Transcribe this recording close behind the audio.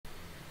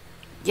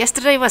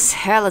Yesterday was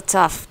hella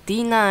tough.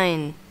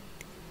 D9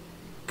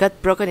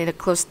 got broken in a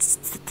closed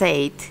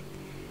state.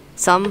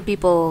 Some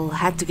people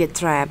had to get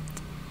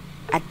trapped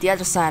at the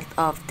other side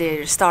of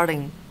their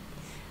starting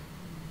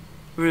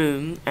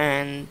room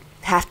and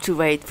have to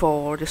wait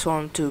for the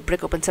swarm to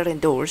break open certain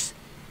doors.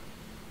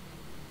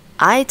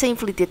 I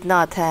thankfully did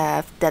not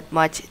have that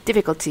much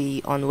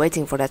difficulty on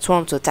waiting for that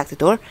swarm to attack the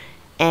door,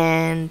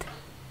 and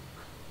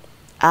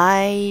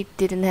I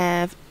didn't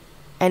have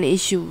any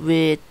issue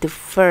with the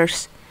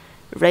first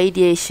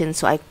radiation,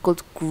 so I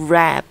could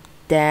grab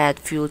that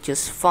fuel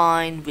just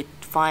fine with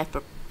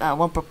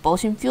one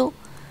propulsion fuel.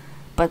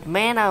 But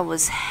man, I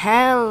was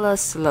hella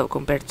slow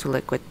compared to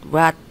liquid.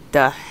 What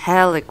the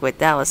hell, liquid?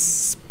 That was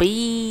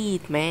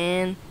speed,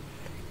 man.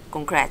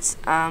 Congrats.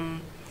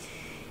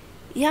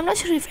 Yeah, I'm not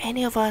sure if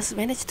any of us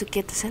managed to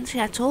get the sentry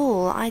at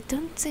all. I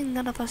don't think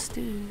none of us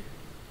do,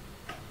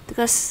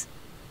 because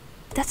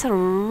that's a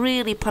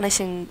really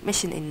punishing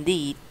mission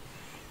indeed,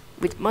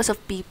 with most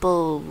of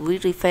people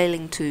really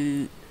failing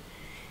to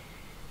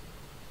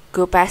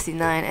go past the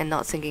 9 and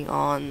not thinking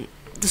on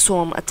the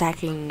swarm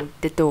attacking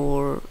the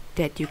door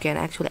that you can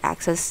actually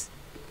access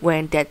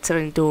when that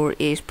certain door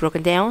is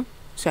broken down.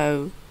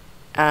 So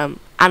I'm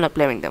not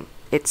blaming them.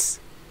 It's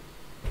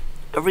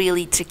a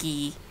really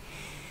tricky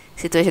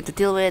situation to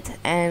deal with,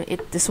 and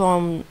if the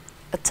swarm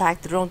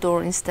attacked the wrong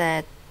door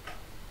instead,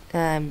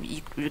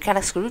 you're kind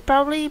of screwed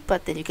probably,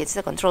 but then you can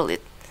still control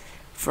it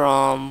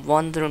from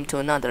one room to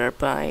another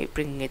by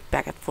bringing it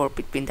back and forth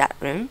between that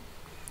room.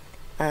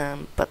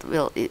 But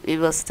it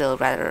was still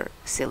rather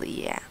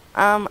silly, yeah.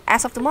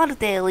 As of the Mother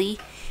Daily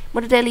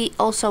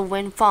also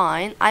went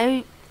fine.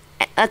 I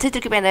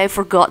and I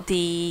forgot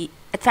the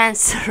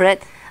advanced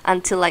threat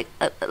until like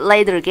a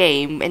later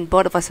game, and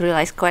both of us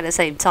realized quite at the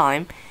same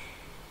time.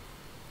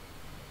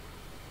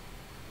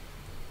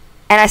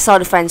 And I saw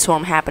the fan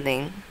swarm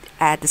happening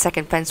at the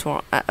second fan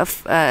swarm,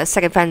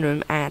 second fan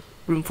room at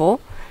room 4.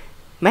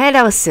 Man,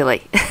 that was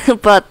silly,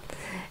 but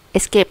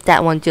escaped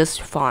that one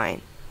just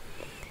fine.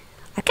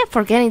 I kept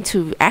forgetting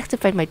to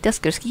activate my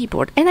Duskers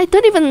keyboard, and I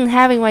don't even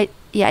have my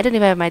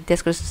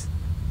Duskers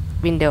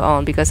window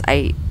on because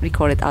I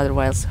recorded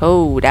otherwise.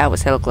 Oh, that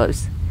was hell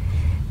close.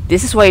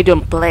 This is why you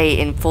don't play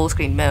in full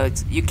screen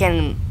modes. You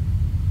can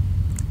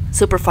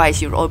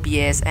supervise your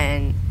OBS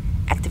and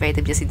activate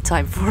them just in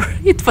time before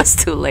it was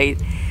too late.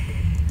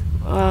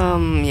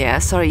 Yeah,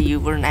 sorry you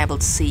weren't able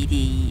to see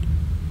the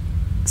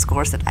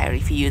scores that I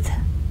reviewed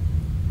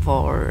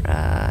for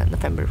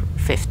November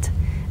 5th.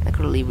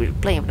 Currently we're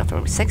playing on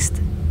November 6th,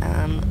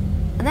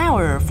 an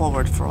hour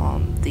forward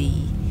from the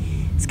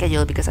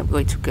schedule because I'm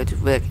going to go to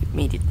work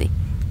immediately.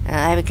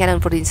 I have a cannon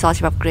for the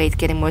installation upgrade,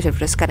 getting motion for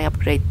the scanning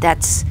upgrade.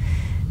 That's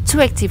 2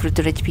 active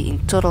return HP in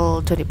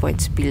total, 20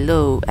 points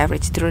below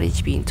average return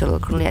HP in total.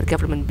 Currently at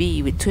government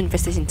B with 2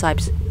 infestation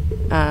types.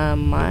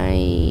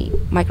 My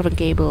microphone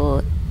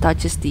cable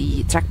touches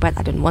the trackpad,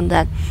 I don't want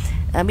that.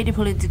 Medium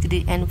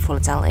volatility and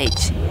volatile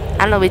age.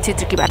 I'm not way too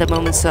tricky at the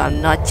moment, so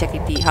I'm not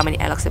checking how many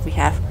airlocks that we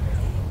have.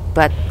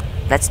 But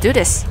let's do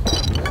this.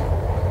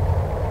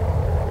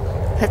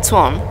 Hit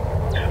swarm.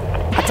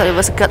 I thought it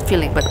was a gut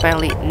feeling, but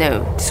apparently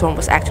no, the swarm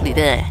was actually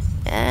there.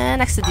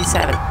 Next to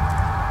D7.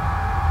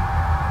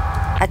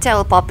 I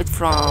tell pop it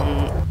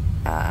from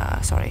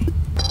sorry,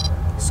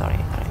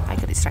 I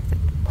got distracted.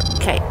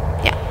 Okay,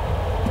 yeah.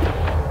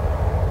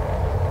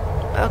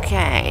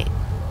 Okay.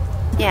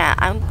 Yeah,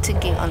 I'm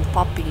thinking on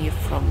popping you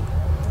from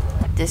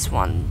this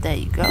one. There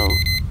you go.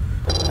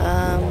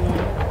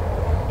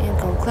 In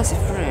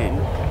conclusive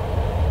room.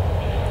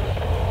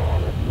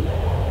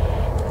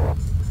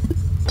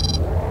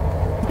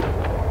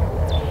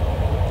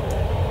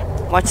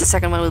 Watch, the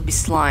second one will be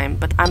slime,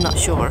 but I'm not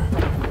sure.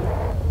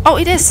 Oh,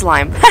 it is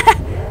slime.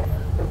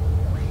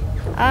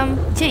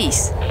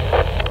 Jeez.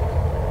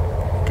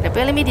 Gonna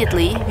bail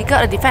immediately. We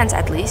got a defense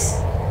at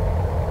least.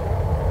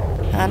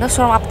 No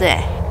swarm up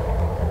there.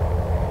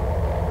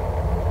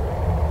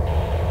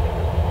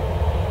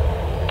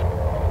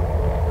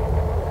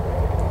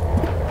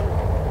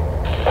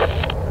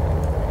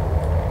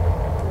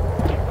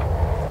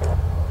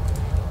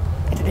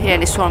 I didn't hear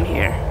any swarm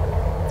here.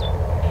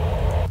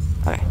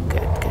 Okay,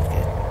 good.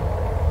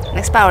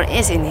 Next power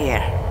is in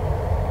here.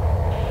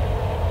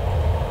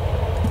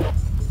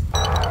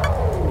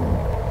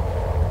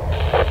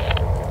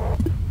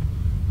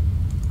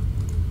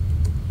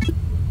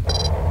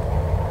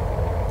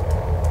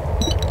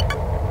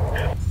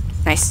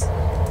 Nice.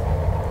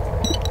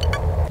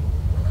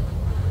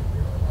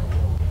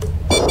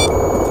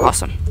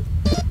 Awesome.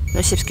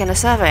 No ships can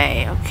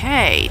survey.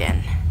 Okay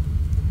then.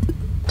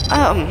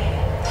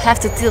 Have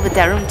to deal with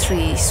that room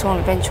 3 swarm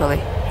eventually.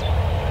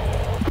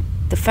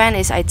 The fan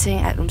is, I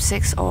think, at room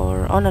 6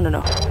 or... Oh, no.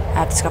 I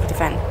have discovered the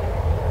fan.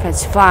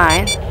 Fan's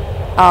fine.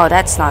 Oh,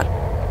 that's not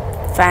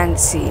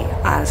fancy,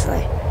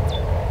 honestly.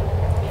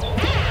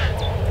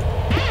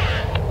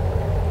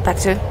 Back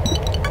to...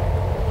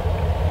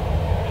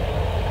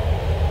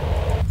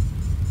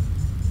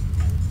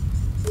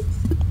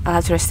 I'll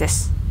have to rest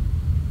this.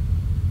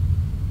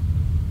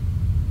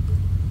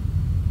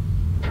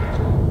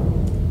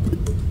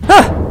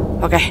 Ah!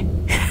 Okay.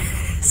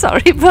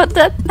 Sorry about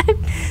that.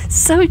 I'm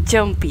so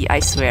jumpy, I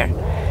swear.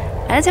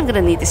 I don't think I'm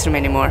gonna need this room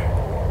anymore.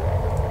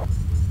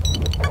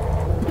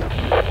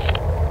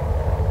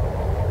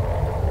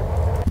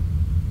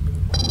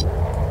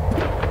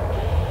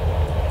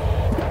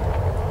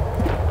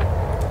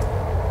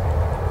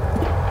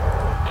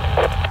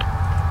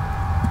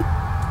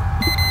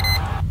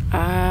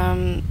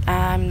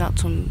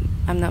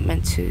 I'm not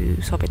meant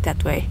to swap it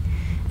that way.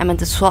 I meant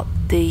to swap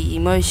the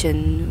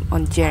emotion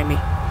on Jeremy.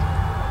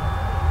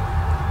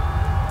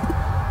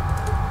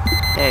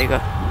 There you go.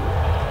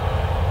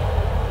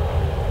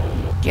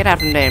 Get out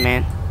from there,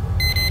 man.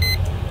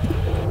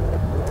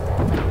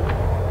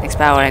 Next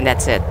power and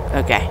that's it.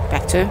 Okay,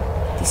 back to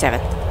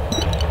D7.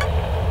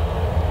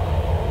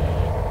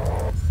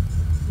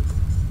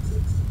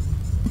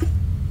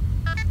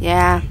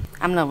 Yeah,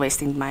 I'm not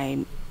wasting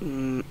my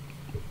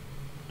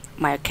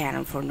my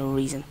cannon for no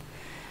reason.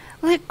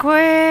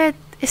 Liquid,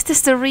 is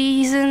this the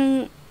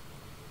reason?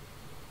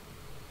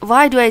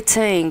 Why do I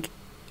think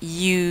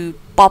you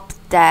popped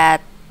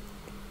that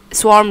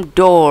swarm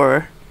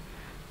door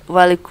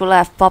while you could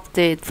have popped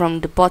it from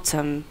the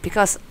bottom?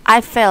 Because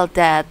I felt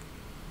that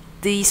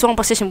the swarm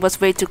position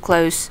was way too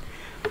close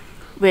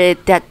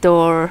with that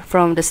door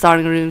from the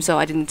starting room, so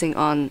I didn't think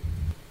on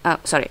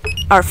sorry,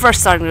 our first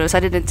starting room, so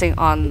I didn't think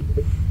on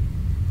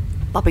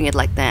popping it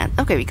like that.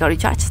 Okay, we got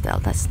recharge still.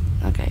 That's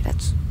okay,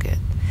 that's good.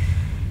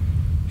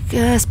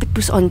 Speed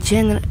boost on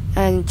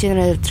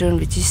generator drone,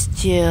 which is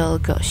still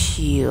got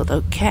shield.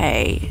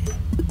 Okay.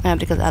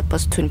 Because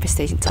outpost to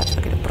infestation touch.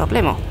 Okay, no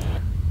problemo.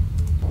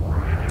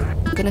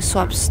 I'm gonna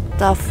swap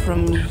stuff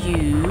from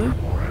you.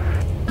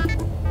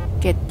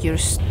 Get your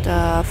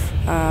stuff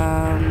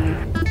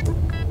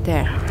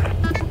there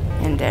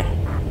and there.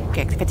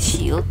 Okay, activate the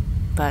shield,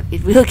 but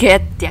it will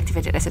get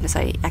deactivated as soon as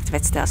I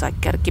activate stealth, so I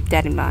gotta keep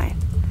that in mind.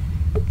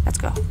 Let's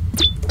go.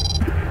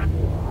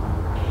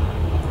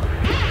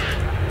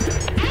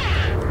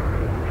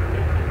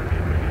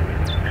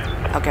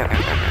 Okay.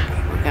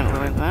 We're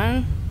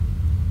gonna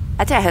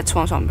I think I had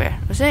swarm somewhere.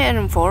 Was it in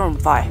room 4 or room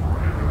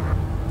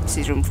 5? This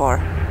is room 4.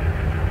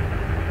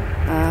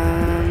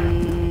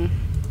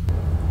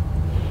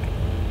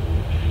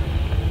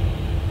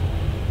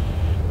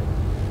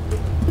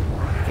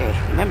 Okay,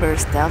 remember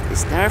stealth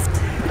is nerfed.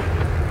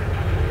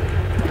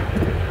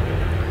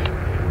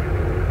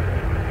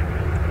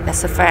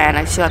 That's a fan,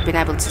 I should have been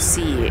able to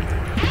see it.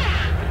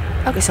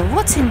 Okay, so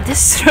what's in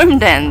this room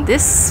then?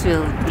 This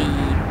will be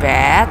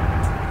bad.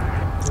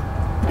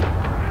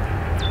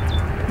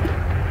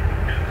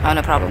 Oh,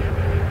 no problem.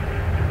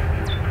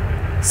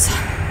 So,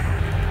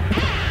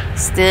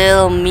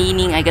 still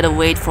meaning I gotta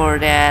wait for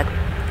that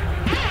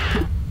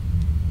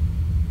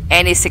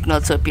any signal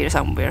to appear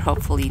somewhere.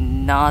 Hopefully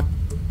not.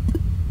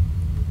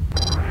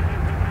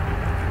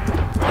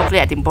 Hopefully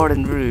at the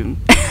important room.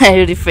 I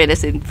already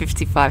finished in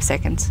 55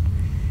 seconds.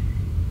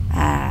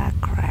 Ah,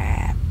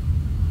 crap.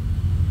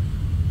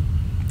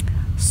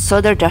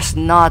 Solder does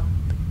not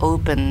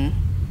open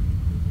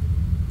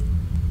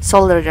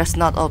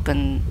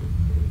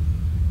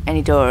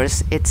any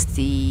doors. It's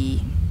the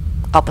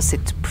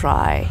opposite to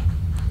pry.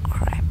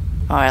 Crap.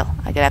 Oh well,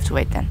 I gotta have to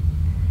wait then.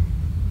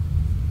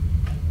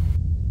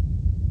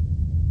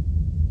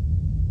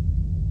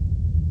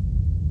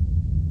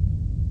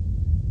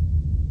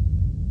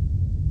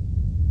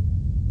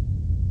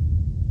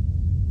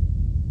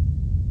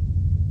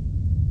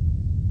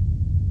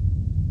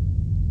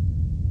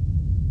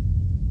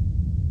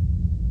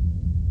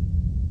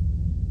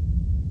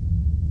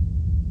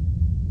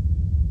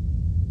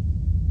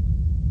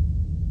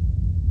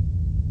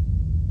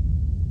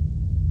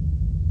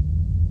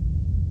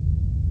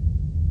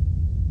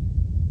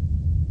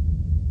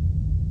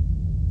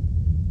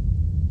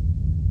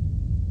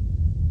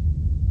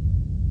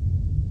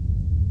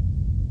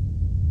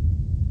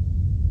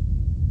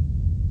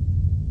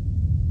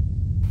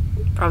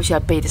 Probably should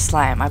have paid the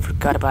slime. I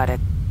forgot about it.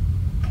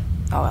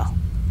 Oh well.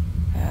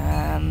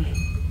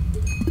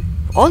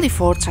 Only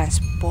 4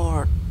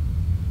 transport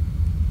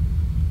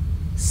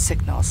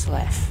signals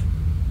left.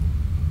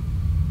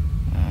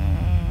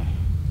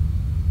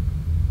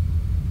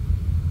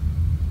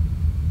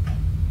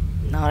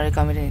 Now they're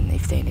coming in.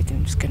 If they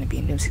anything, it's gonna be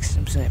in room 6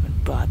 and 7.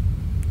 But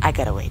I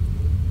gotta wait.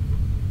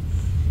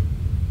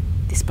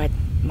 Despite,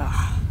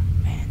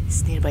 man,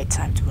 it's nearby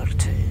time to work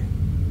too.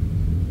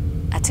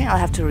 I think I'll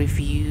have to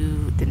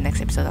review the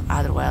next episode of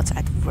Outer Wilds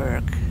at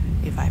work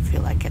if I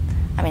feel like it.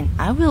 I mean,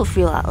 I will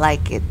feel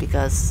like it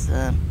because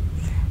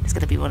it's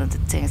gonna be one of the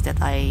things that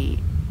I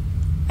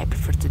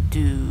prefer to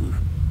do.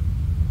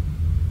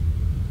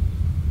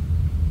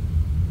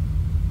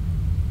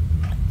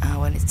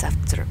 When it's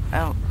after,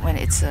 when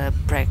it's a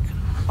break,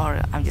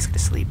 or I'm just gonna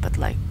sleep. But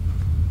like,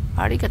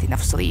 I already got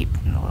enough sleep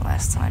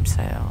last time,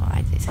 so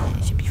I think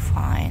it should be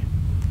fine.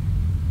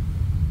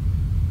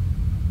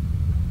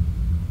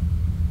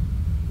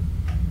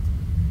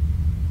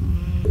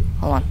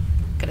 Hold on,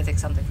 gotta take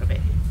something for a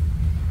bit.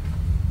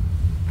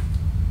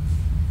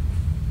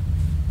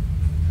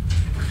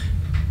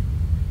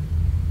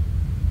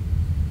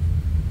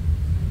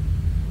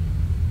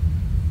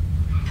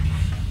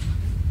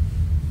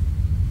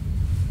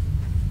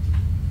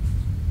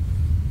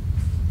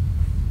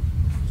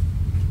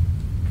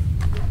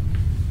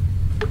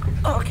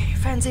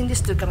 haven't seen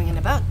these two coming in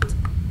about.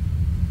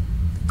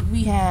 Do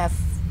we have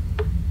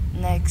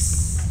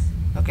next?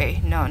 Okay,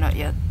 no, not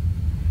yet.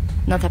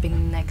 Not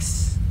having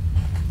next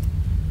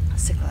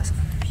signal as of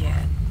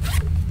yet.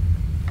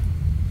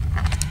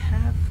 I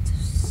have to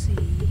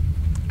see.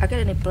 I got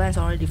any plans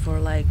already for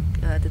like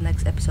the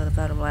next episode of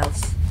Outer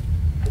Wilds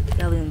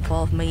that will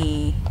involve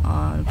me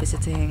on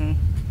visiting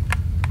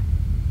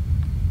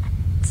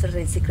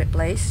certain secret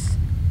place.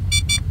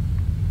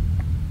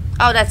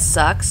 Oh, that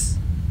sucks.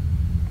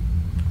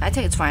 I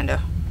think it's fine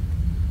though.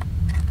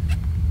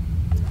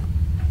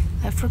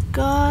 I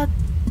forgot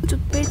to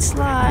bait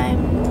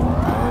slime.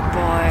 Oh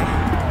boy.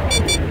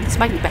 This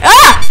might be bad.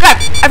 Ah! Crap!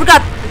 I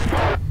forgot!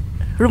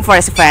 Room 4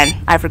 has a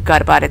fan. I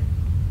forgot about it.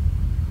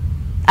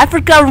 I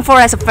forgot room 4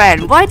 has a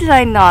fan. Why did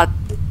I not?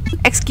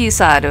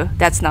 Excusado.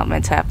 That's not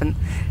meant to happen.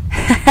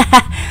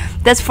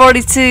 That's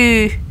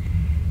 42.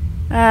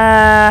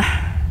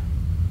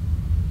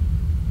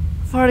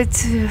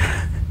 42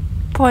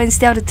 points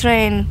down the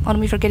drain on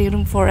me for getting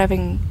room 4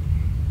 having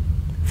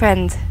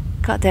friend.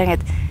 God dang it.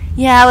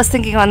 Yeah, I was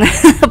thinking on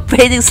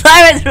painting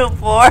slime at room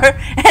 4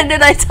 and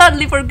then I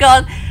totally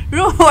forgot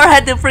room 4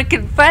 had the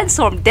freaking fan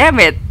storm. Damn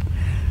it.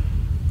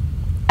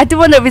 I do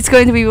wonder if it's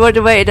going to be worth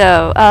the wait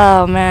though.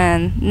 Oh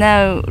man.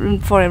 Now room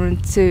 4 and room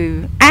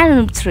 2 and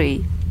room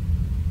 3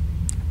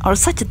 are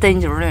such a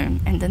danger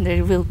room, and then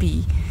there will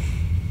be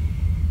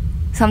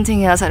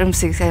something else at room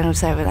 6 and room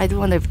 7. I do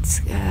wonder if it's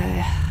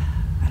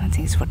I don't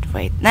think it's worth the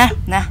wait. Nah,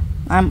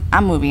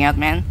 I'm moving out,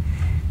 man.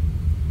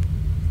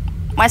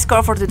 My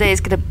score for today is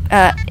gonna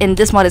in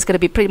this mod is gonna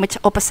be pretty much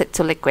opposite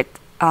to Liquid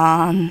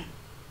on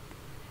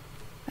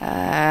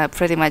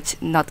pretty much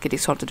not getting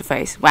sword to the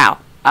face. Wow.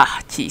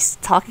 Ah, jeez,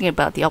 talking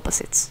about the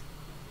opposites.